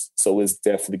bills. So it's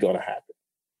definitely going to happen.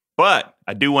 But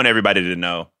I do want everybody to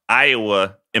know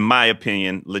Iowa, in my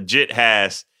opinion, legit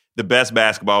has the best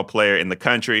basketball player in the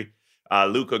country,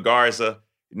 Luka Garza.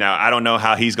 Now, I don't know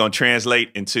how he's going to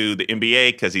translate into the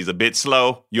NBA because he's a bit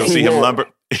slow. You'll see him lumber.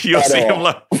 You'll see him.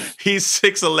 He's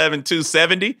 6'11",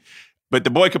 270. But the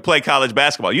boy could play college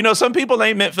basketball. You know, some people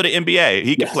ain't meant for the NBA.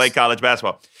 He could play college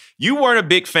basketball. You weren't a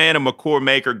big fan of McCord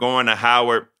Maker going to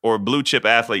Howard or blue chip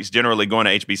athletes generally going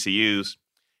to HBCUs.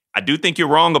 I do think you're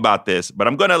wrong about this, but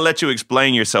I'm going to let you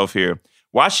explain yourself here.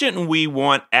 Why shouldn't we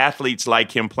want athletes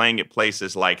like him playing at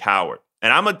places like Howard?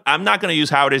 And I'm not going to use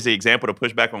Howard as the example to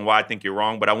push back on why I think you're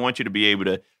wrong, but I want you to be able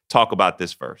to talk about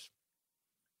this first.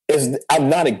 I'm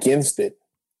not against it.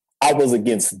 I was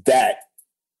against that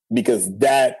because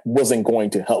that wasn't going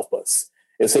to help us.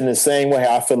 It's in the same way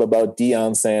I feel about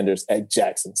Deion Sanders at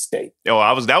Jackson State.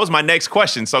 That was my next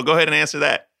question, so go ahead and answer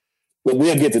that. But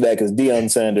we'll get to that because Deion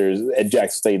Sanders at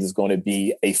Jackson State is going to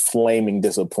be a flaming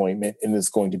disappointment, and it's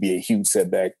going to be a huge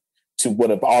setback to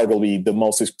one of arguably the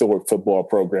most historic football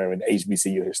program in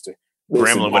HBCU history.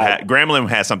 Grambling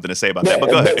has something to say about that, but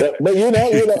go ahead. But you know,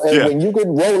 when you can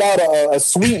roll out a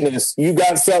sweetness, you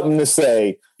got something to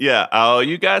say. Yeah. Oh,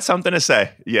 you got something to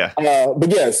say. Yeah.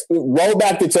 But yes, roll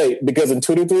back the tape because in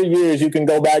 2 to 3 years, you can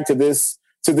go back to this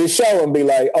show and be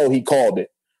like, oh, he called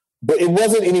it. But it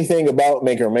wasn't anything about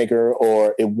Maker,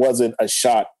 or it wasn't a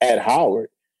shot at Howard.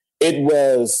 It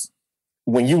was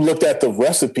when you looked at the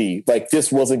recipe, like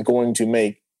this wasn't going to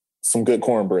make some good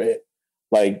cornbread.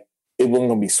 Like, it wasn't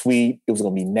going to be sweet. It was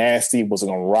going to be nasty. It wasn't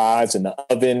going to rise in the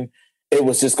oven. It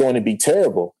was just going to be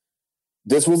terrible.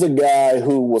 This was a guy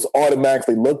who was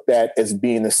automatically looked at as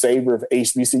being the savior of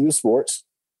HBCU sports,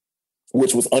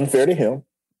 which was unfair to him.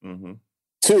 Mm-hmm.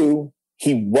 2,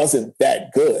 he wasn't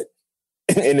that good.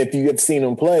 And if you had seen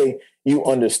him play, you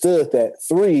understood that.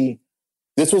 3,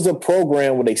 this was a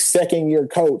program with a second-year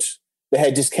coach that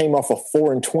had just came off a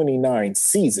 4-29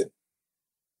 season.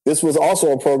 This was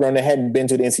also a program that hadn't been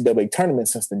to the NCAA tournament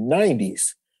since the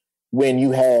 90s when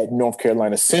you had North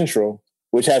Carolina Central,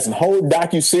 which has a whole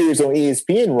docuseries on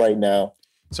ESPN right now.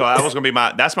 So that was going to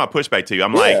be that's my pushback to you.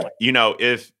 I'm like, you know,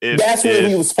 if that's where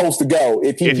he was supposed to go,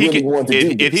 if he really wanted to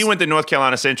do this. If he went to North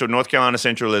Carolina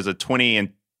Central is a 20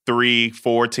 and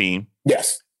 3-4 team.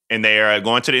 Yes. And they are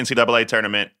going to the NCAA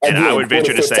tournament. And I would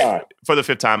venture to say, for the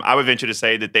fifth time, I would venture to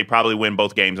say that they probably win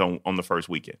both games on the first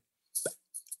weekend.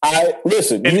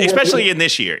 Especially in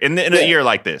this year, in a year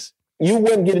like this. You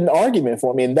wouldn't get an argument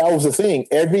for me. And that was the thing.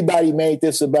 Everybody made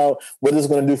this about what it's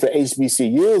going to do for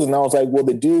HBCUs. And I was like, well,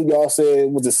 the dude y'all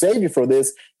said was a savior for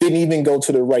this didn't even go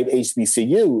to the right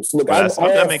HBCUs. Look,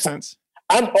 that makes sense.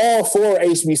 I'm all for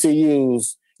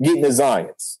HBCUs getting the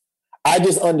Zions. I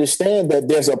just understand that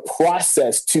there's a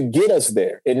process to get us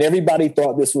there. And everybody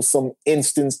thought this was some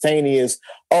instantaneous,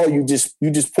 you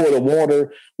just pour the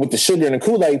water with the sugar in a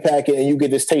Kool-Aid packet and you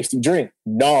get this tasty drink.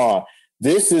 Nah,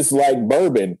 this is like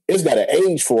bourbon. It's got to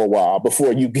age for a while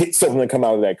before you get something to come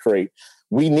out of that crate.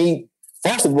 We need,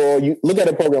 first of all, you look at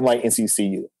a program like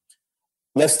NCCU.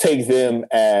 Let's take them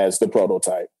as the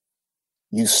prototype.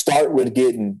 You start with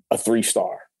getting a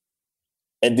 3-star.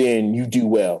 And then you do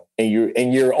well, and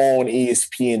you're on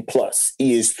ESPN Plus,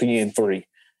 ESPN 3,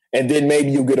 and then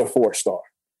maybe you get a 4-star,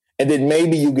 and then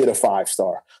maybe you get a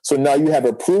 5-star. So now you have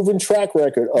a proven track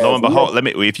record. Lo and behold,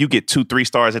 if you get 2-3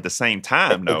 stars at the same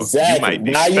time, though, exactly. You might be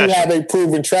now special. You have a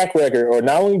proven track record. Or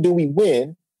not only do we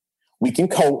win, we can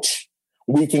coach,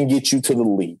 we can get you to the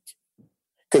league,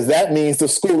 because that means the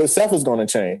school itself is going to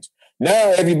change.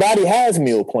 Now everybody has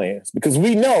meal plans because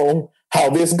we know how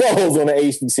this goes on the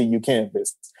HBCU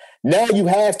campus. Now you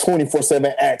have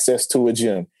 24/7 access to a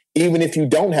gym, even if you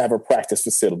don't have a practice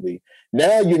facility.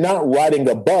 Now you're not riding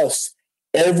a bus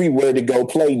everywhere to go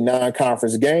play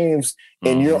non-conference games,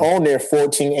 and you're on there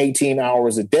 14, 18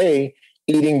 hours a day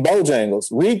eating Bojangles.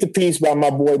 Read the piece by my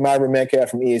boy Myron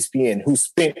Metcalf from ESPN, who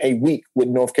spent a week with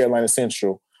North Carolina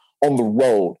Central on the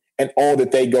road and all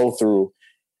that they go through.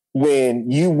 When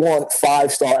you want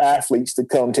 5-star athletes to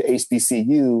come to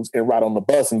HBCUs and ride on the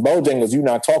bus and Bojangles, you're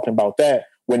not talking about that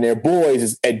when their boys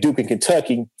is at Duke and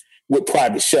Kentucky with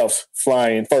private chefs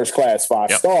flying first class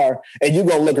 5-star. Yep. And you're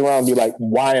going to look around and be like,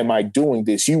 why am I doing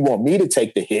this? You want me to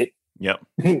take the hit. Yep.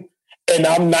 And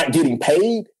I'm not getting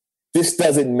paid. This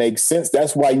doesn't make sense.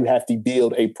 That's why you have to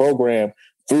build a program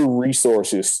through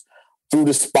resources, through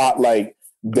the spotlight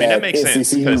that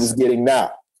NCCU is getting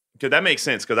now. Because that makes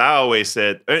sense, because I always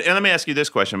said, and let me ask you this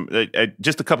question,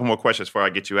 just a couple more questions before I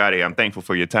get you out of here. I'm thankful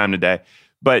for your time today.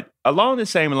 But along the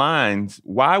same lines,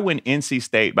 why when NC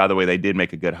State, by the way, they did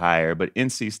make a good hire, but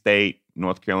NC State,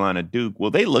 North Carolina, Duke,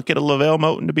 will they look at a Lavelle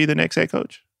Moton to be the next head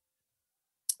coach?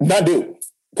 Not Duke,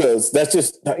 because that's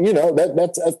just,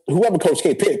 that's whoever Coach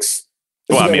K picks.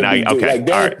 Well, I mean, okay, like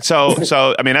all right.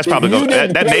 So, I mean, that's probably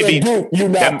that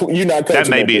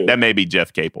may be that may be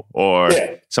Jeff Capel or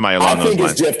somebody along those lines. I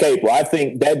think it's Jeff Capel. I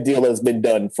think that deal has been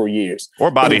done for years.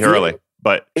 Or Bobby Hurley,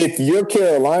 but if you're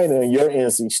Carolina and you're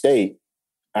NC State,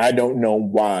 I don't know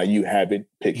why you haven't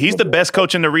picked. He's the best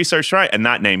coach in the research, right? And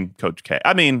not named Coach K.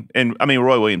 I mean,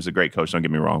 Roy Williams is a great coach. Don't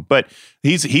get me wrong, but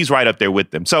he's right up there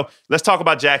with them. So let's talk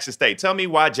about Jackson State. Tell me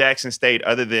why Jackson State,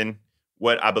 other than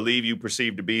what I believe you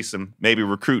perceive to be some maybe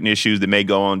recruiting issues that may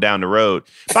go on down the road.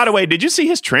 By the way, did you see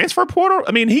his transfer portal?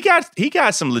 I mean, he got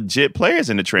some legit players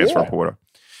in the transfer portal.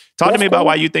 Talk to me about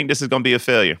why you think this is going to be a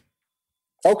failure.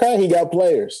 Okay, he got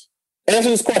players. Answer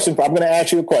this question. I'm going to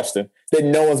ask you a question that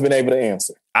no one's been able to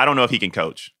answer. I don't know if he can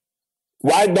coach.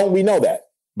 Why don't we know that?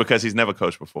 Because he's never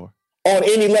coached before. On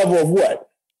any level of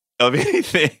what? Of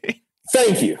anything.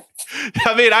 Thank you.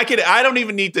 I mean, I don't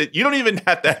even need to, you don't even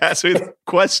have to ask me the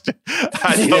question.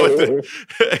 I know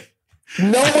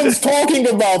no one's talking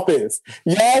about this.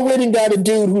 Y'all went and got a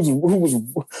dude who was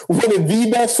one of the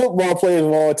best football players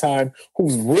of all time,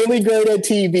 who's really great at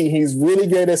TV. He's really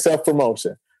great at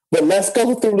self-promotion. But let's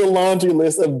go through the laundry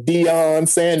list of Deion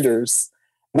Sanders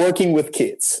working with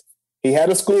kids. He had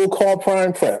a school called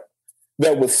Prime Prep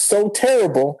that was so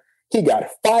terrible, he got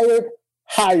fired,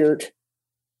 hired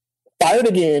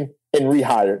again, and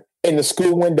rehired. And the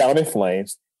school went down in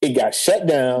flames. It got shut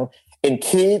down. And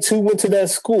kids who went to that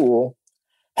school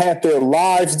had their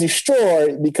lives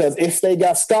destroyed because if they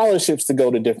got scholarships to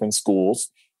go to different schools,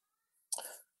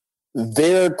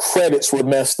 their credits were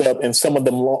messed up and some of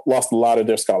them lost a lot of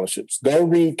their scholarships. Go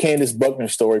read Candace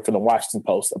Buckner's story from the Washington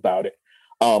Post about it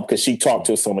because she talked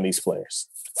to some of these players.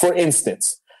 For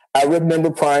instance, I remember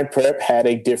Prime Prep had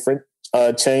a different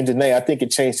change of name. I think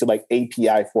it changed to like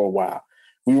API for a while.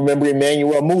 We remember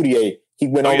Emmanuel Moutier. He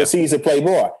went overseas to play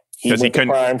ball. He went to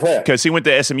Prime Prep. Because he went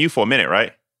to SMU for a minute,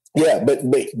 right? Yeah, but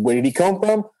where did he come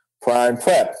from? Prime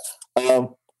Prep.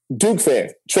 Duke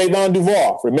fan, Trayvon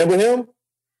Duval. Remember him?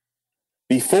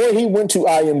 Before he went to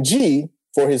IMG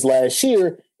for his last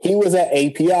year, he was at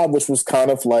API, which was kind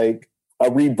of like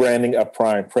a rebranding of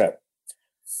Prime Prep.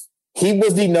 he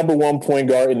was the number one point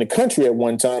guard in the country at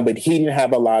one time, but he didn't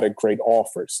have a lot of great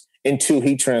offers until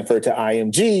he transferred to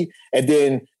IMG, and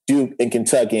then Duke and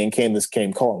Kentucky and Kansas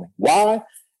came calling. Why?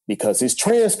 Because his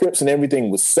transcripts and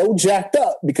everything was so jacked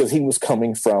up because he was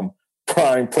coming from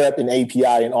Prime Prep and API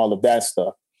and all of that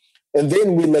stuff. And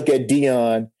then we look at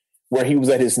Dion, where he was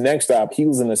at his next stop. He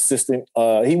was an assistant.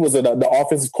 He was the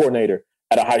offensive coordinator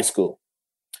at a high school.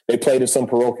 They played in some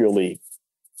parochial league.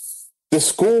 The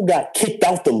school got kicked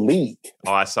out the league.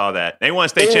 Oh, I saw that. They won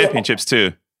state championships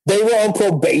too. They were on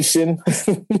probation.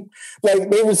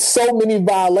 Like, there was so many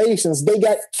violations. They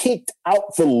got kicked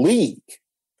out the league.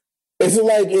 It's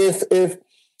like if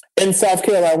in South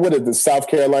Carolina, what is the South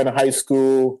Carolina High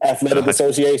School Athletic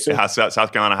Association?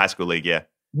 South Carolina High School League, yeah.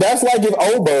 That's like if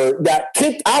Oberg got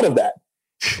kicked out of that.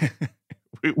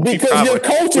 Because your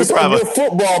coaches of your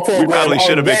football program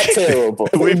are that terrible.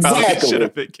 We probably should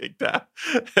have been kicked out.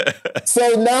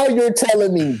 So now you're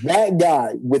telling me that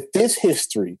guy with this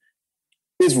history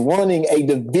is running a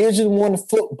Division I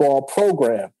football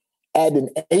program at an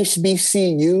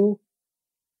HBCU,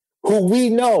 who we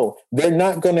know they're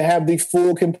not going to have the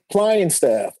full compliance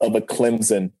staff of a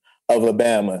Clemson, of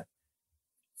Alabama.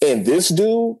 And this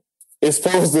dude is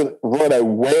supposed to run a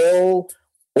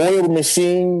well-oiled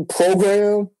machine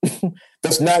program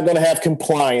that's not going to have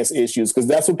compliance issues, because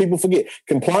that's what people forget.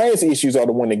 Compliance issues are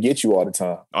the one that get you all the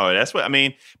time. Oh, that's what I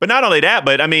mean. But not only that,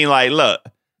 but I mean, like, look,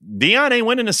 Dion ain't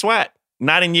winning the SWAT.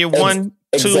 Not in year 1,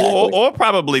 2, or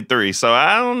probably 3. So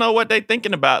I don't know what they're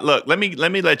thinking about. Look, let me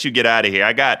let you get out of here.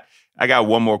 I got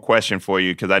one more question for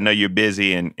you, because I know you're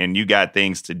busy and you got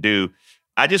things to do.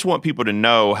 I just want people to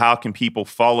know, how can people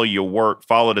follow your work,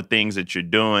 follow the things that you're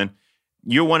doing?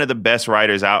 You're one of the best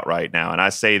writers out right now. And I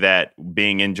say that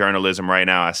being in journalism right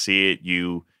now, I see it.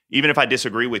 Even if I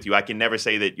disagree with you, I can never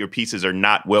say that your pieces are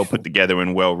not well put together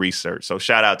and well researched. So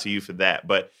shout out to you for that.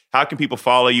 But how can people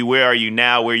follow you? Where are you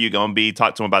now? Where are you going to be?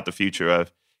 Talk to them about the future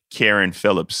of Carron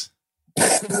Phillips.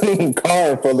 Carron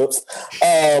Phillips.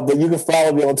 But you can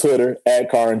follow me on Twitter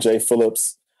at Carron J.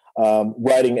 Phillips.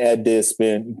 Writing at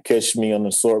Deadspin. You can catch me on an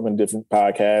assortment of different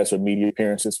podcasts or media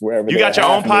appearances, wherever. You got your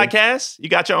own podcast? You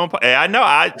got your own podcast? I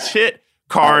know.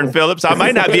 Carron Phillips. I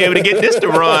might not be able to get this to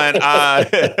run. I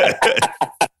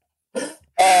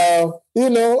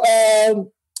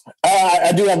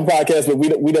do have a podcast, but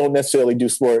we don't necessarily do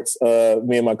sports.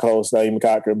 Me and my co-host, Naeem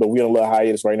McCocker, but we on a little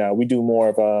hiatus right now. We do more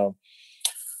of,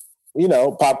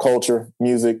 pop culture,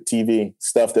 music, TV,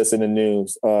 stuff that's in the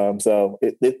news. So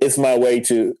it's my way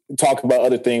to talk about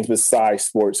other things besides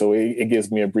sports. So it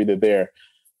gives me a breather there.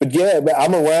 But yeah,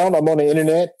 I'm around. I'm on the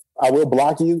internet. I will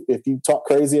block you if you talk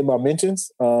crazy in my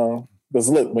mentions. Because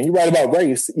look, when you write about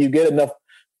race, you get enough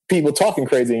people talking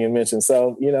crazy in your mentions.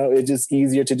 So, it's just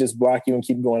easier to just block you and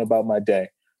keep going about my day.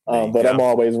 But I'm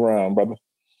always around, brother.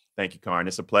 Thank you, Carron.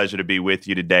 It's a pleasure to be with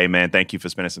you today, man. Thank you for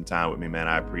spending some time with me, man.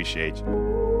 I appreciate you.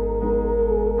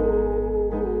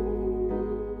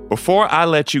 Before I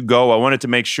let you go, I wanted to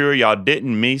make sure y'all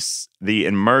didn't miss the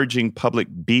emerging public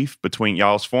beef between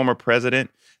y'all's former president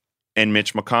and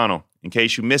Mitch McConnell. In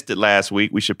case you missed it last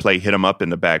week, we should play Hit 'em Up in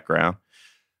the background.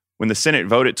 When the Senate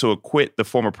voted to acquit the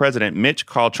former president, Mitch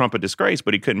called Trump a disgrace,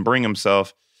 but he couldn't bring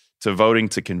himself to voting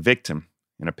to convict him.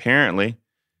 And apparently,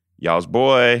 y'all's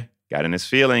boy got in his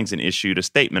feelings and issued a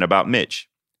statement about Mitch.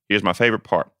 Here's my favorite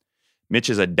part. Mitch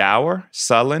is a dour,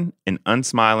 sullen, and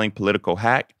unsmiling political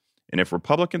hack. And if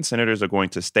Republican senators are going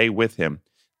to stay with him,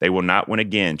 they will not win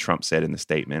again, Trump said in the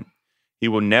statement. He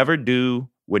will never do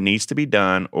what needs to be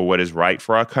done or what is right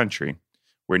for our country.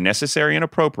 Where necessary and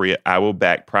appropriate, I will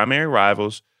back primary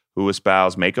rivals who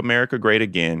espouse Make America Great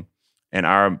Again and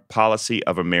our policy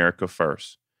of America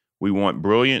first. We want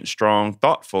brilliant, strong,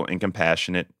 thoughtful, and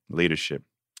compassionate leadership.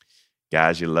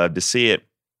 Guys, you love to see it.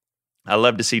 I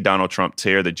love to see Donald Trump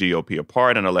tear the GOP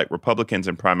apart and elect Republicans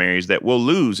in primaries that will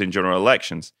lose in general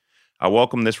elections. I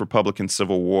welcome this Republican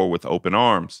civil war with open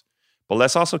arms. But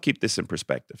let's also keep this in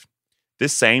perspective.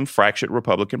 This same fractured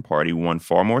Republican Party won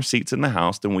far more seats in the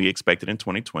House than we expected in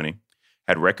 2020,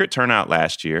 had record turnout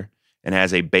last year, and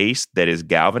has a base that is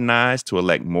galvanized to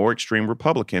elect more extreme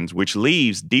Republicans, which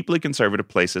leaves deeply conservative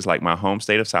places like my home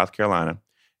state of South Carolina,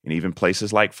 and even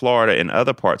places like Florida and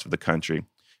other parts of the country,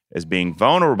 as being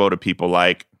vulnerable to people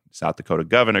like South Dakota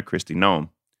Governor Kristi Noem.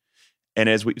 And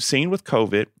as we've seen with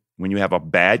COVID, when you have a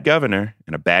bad governor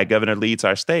and a bad governor leads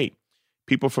our state,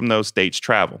 people from those states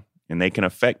travel, and they can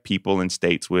affect people in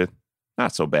states with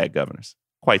not so bad governors.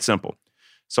 Quite simple.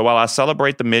 So while I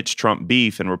celebrate the Mitch-Trump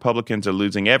beef and Republicans are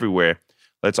losing everywhere,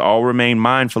 let's all remain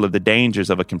mindful of the dangers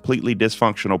of a completely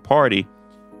dysfunctional party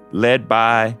led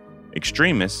by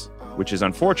extremists, which is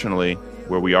unfortunately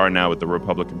where we are now with the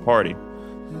Republican Party.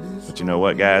 But you know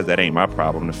what, guys? That ain't my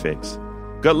problem to fix.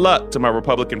 Good luck to my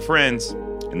Republican friends.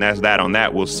 And that's that on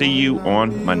that. We'll see you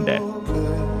on Monday.